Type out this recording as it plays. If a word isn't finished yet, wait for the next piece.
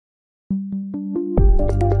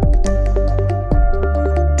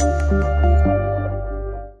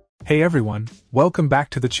Hey everyone, welcome back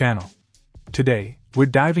to the channel. Today, we're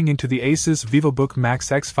diving into the ASUS VivoBook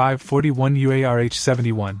Max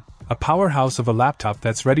X541UA-RH71, a powerhouse of a laptop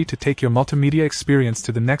that's ready to take your multimedia experience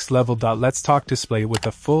to the next level. Let's talk display. With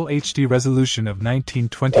a full HD resolution of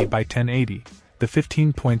 1920 by 1080, the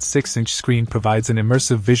 15.6-inch screen provides an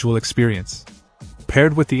immersive visual experience.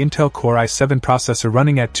 Paired with the Intel Core i7 processor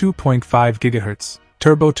running at 2.5 GHz,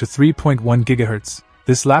 turbo to 3.1 GHz,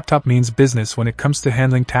 this laptop means business when it comes to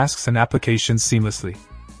handling tasks and applications seamlessly.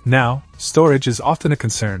 Now, storage is often a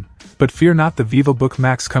concern, but fear not, the VivoBook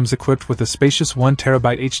Max comes equipped with a spacious 1TB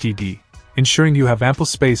HDD, ensuring you have ample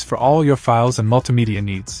space for all your files and multimedia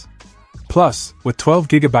needs. Plus, with 12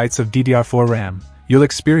 GB of DDR4 RAM, you'll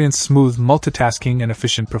experience smooth multitasking and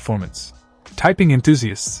efficient performance. Typing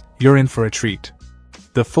enthusiasts, you're in for a treat.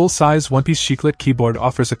 The full-size one-piece chiclet keyboard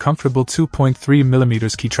offers a comfortable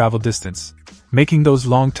 2.3mm key travel distance, making those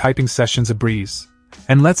long typing sessions a breeze.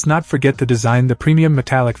 And let's not forget the design. The premium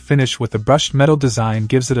metallic finish with the brushed metal design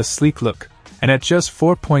gives it a sleek look, and at just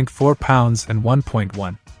 4.4 pounds and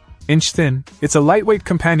 1.1 inch thin, it's a lightweight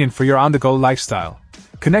companion for your on-the-go lifestyle.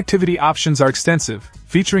 Connectivity options are extensive,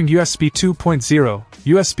 featuring USB 2.0,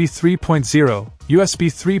 USB 3.0,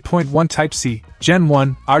 USB 3.1 Type-C, Gen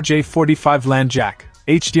 1, RJ45 LAN jack,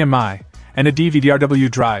 HDMI, and a DVD-RW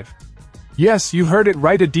drive. Yes, you heard it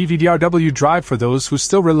right, a DVD-RW drive for those who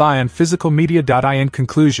still rely on physical media. In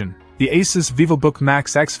conclusion, the ASUS VivoBook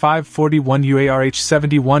Max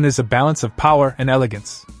X541UA-RH71 is a balance of power and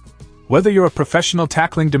elegance. Whether you're a professional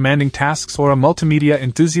tackling demanding tasks or a multimedia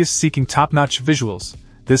enthusiast seeking top-notch visuals,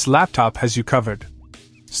 this laptop has you covered.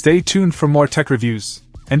 Stay tuned for more tech reviews,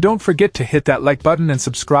 and don't forget to hit that like button and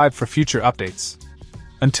subscribe for future updates.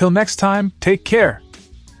 Until next time, take care!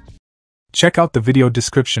 Check out the video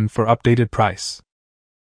description for updated price.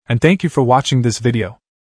 And thank you for watching this video.